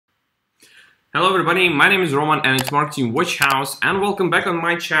Hello everybody, my name is Roman and it's Marketing Watch House and welcome back on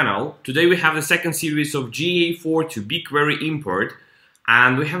my channel. Today we have the second series of GA4 to BigQuery import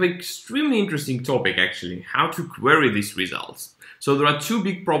and we have an extremely interesting topic actually, how to query these results. So there are two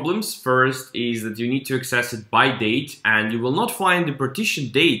big problems. First is that you need to access it by date and you will not find the partition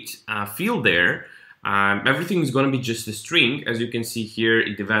date field there. Everything is going to be just a string. As you can see here,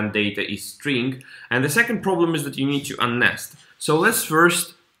 the event data is string. And the second problem is that you need to unnest. So let's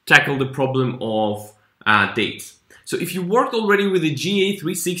first tackle the problem of dates. So if you worked already with the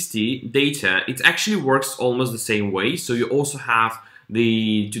GA360 data, it actually works almost the same way. So you also have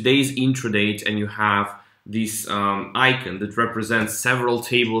the today's intro date and you have this icon that represents several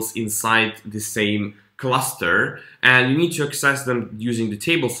tables inside the same cluster, and you need to access them using the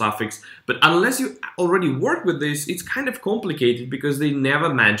table suffix. But unless you already work with this, it's kind of complicated because they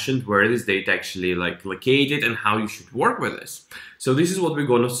never mentioned where this data actually located and how you should work with this. So this is what we're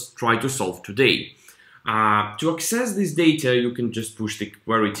going to try to solve today. To access this data, you can just push the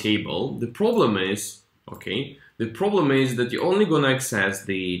query table. The problem is that you're only going to access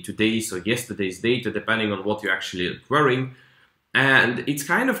the today's or yesterday's data depending on what you're actually querying. And it's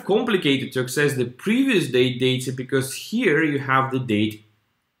kind of complicated to access the previous date data because here you have the date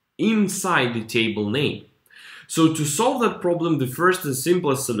inside the table name. So to solve that problem, the first and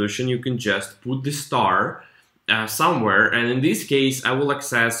simplest solution, you can just put the star somewhere. And in this case, I will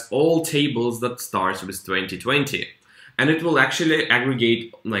access all tables that starts with 2020. And it will actually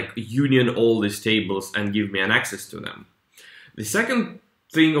aggregate, union all these tables and give me an access to them. The second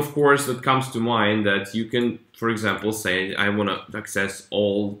thing, of course, that comes to mind that you can, for example, say I want to access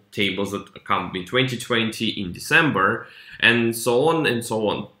all tables that come in 2020 in December and so on and so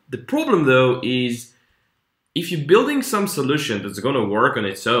on. The problem though is if you're building some solution that's going to work on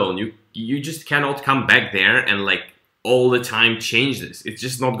its own, you just cannot come back there and all the time change this. It's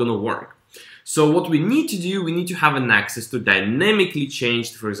just not going to work. So what we need to do, we need to have an access to dynamically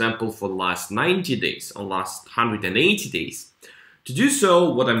change, for example, for the last 90 days or last 180 days. To do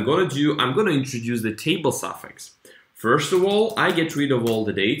so, what I'm going to do, I'm going to introduce the table suffix. First of all, I get rid of all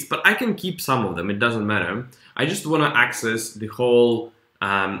the dates, but I can keep some of them, it doesn't matter. I just want to access the whole,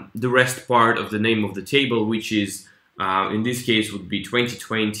 the rest part of the name of the table, which is, in this case, would be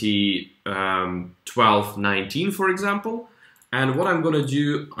 2020, 12/19, for example. And what I'm going to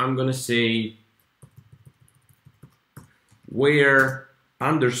do, I'm going to say where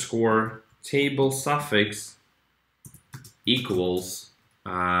underscore table suffix equals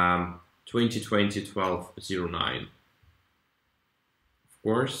 2020 12/09. Of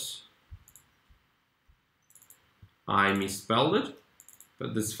course, I misspelled it,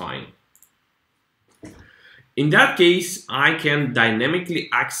 but that's fine. In that case, I can dynamically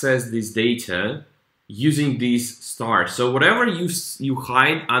access this data using these stars. So whatever you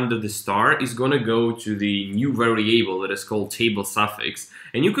hide under the star is going to go to the new variable that is called table suffix,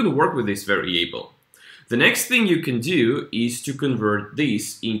 and you can work with this variable. The next thing you can do is to convert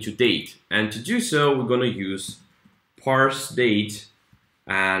this into date. And to do so, we're going to use parse date.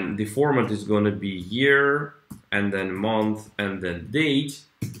 And the format is going to be year, and then month, and then date.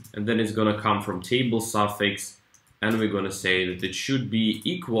 And then it's going to come from table suffix. And we're going to say that it should be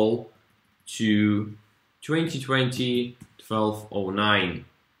equal to 2020 12/09.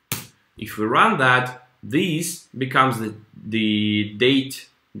 If we run that, this becomes the date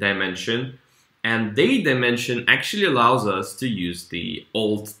dimension. And date dimension actually allows us to use the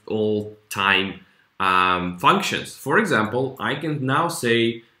all time functions. For example, I can now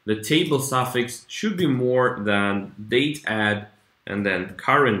say the table suffix should be more than date add and then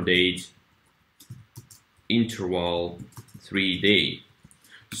current date interval 3 day.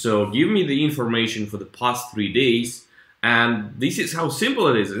 So give me the information for the past 3 days, and this is how simple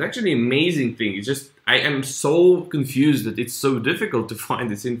it is. It's actually an amazing thing. It's just I am so confused that it's so difficult to find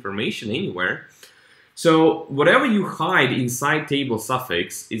this information anywhere. So whatever you hide inside table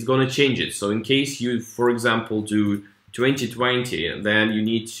suffix is going to change it. So in case you, for example, do 2020, then you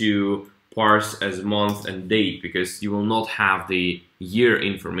need to parse as month and date because you will not have the year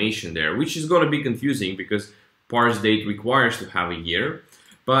information there, which is going to be confusing because parse date requires to have a year.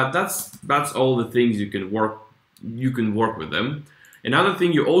 But that's all the things you can work with them. Another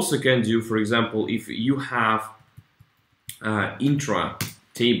thing you also can do, for example, if you have intra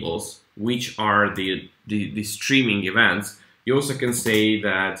tables, which are the streaming events, you also can say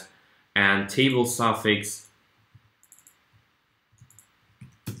that and table suffix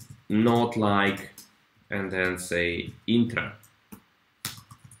not like, and then say intra.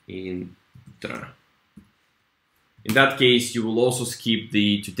 In that case, you will also skip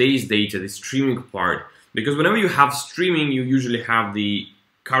the today's data, the streaming part, because whenever you have streaming, you usually have the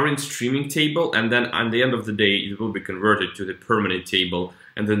current streaming table, and then at the end of the day it will be converted to the permanent table,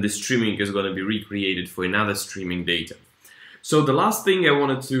 and then the streaming is going to be recreated for another streaming data. So the last thing I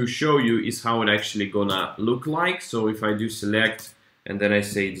wanted to show you is how it actually gonna look like. So if I do select and then I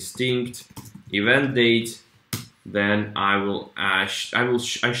say distinct event date, then I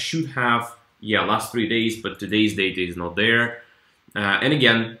should have, yeah, last 3 days, but today's data is not there. And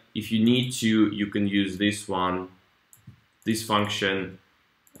again, if you need to, you can use this one, this function,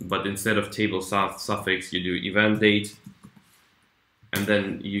 but instead of table suffix, you do event date, and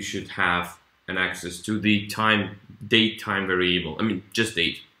then you should have an access to the date time variable. I mean, just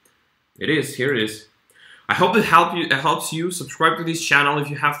date. It is, here it is. I hope it helps you. Subscribe to this channel. If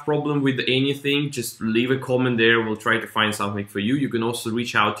you have problem with anything, just leave a comment there. We'll try to find something for you. You can also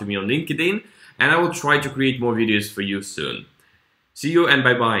reach out to me on LinkedIn, and I will try to create more videos for you soon. See you and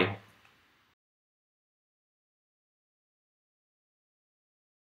bye-bye.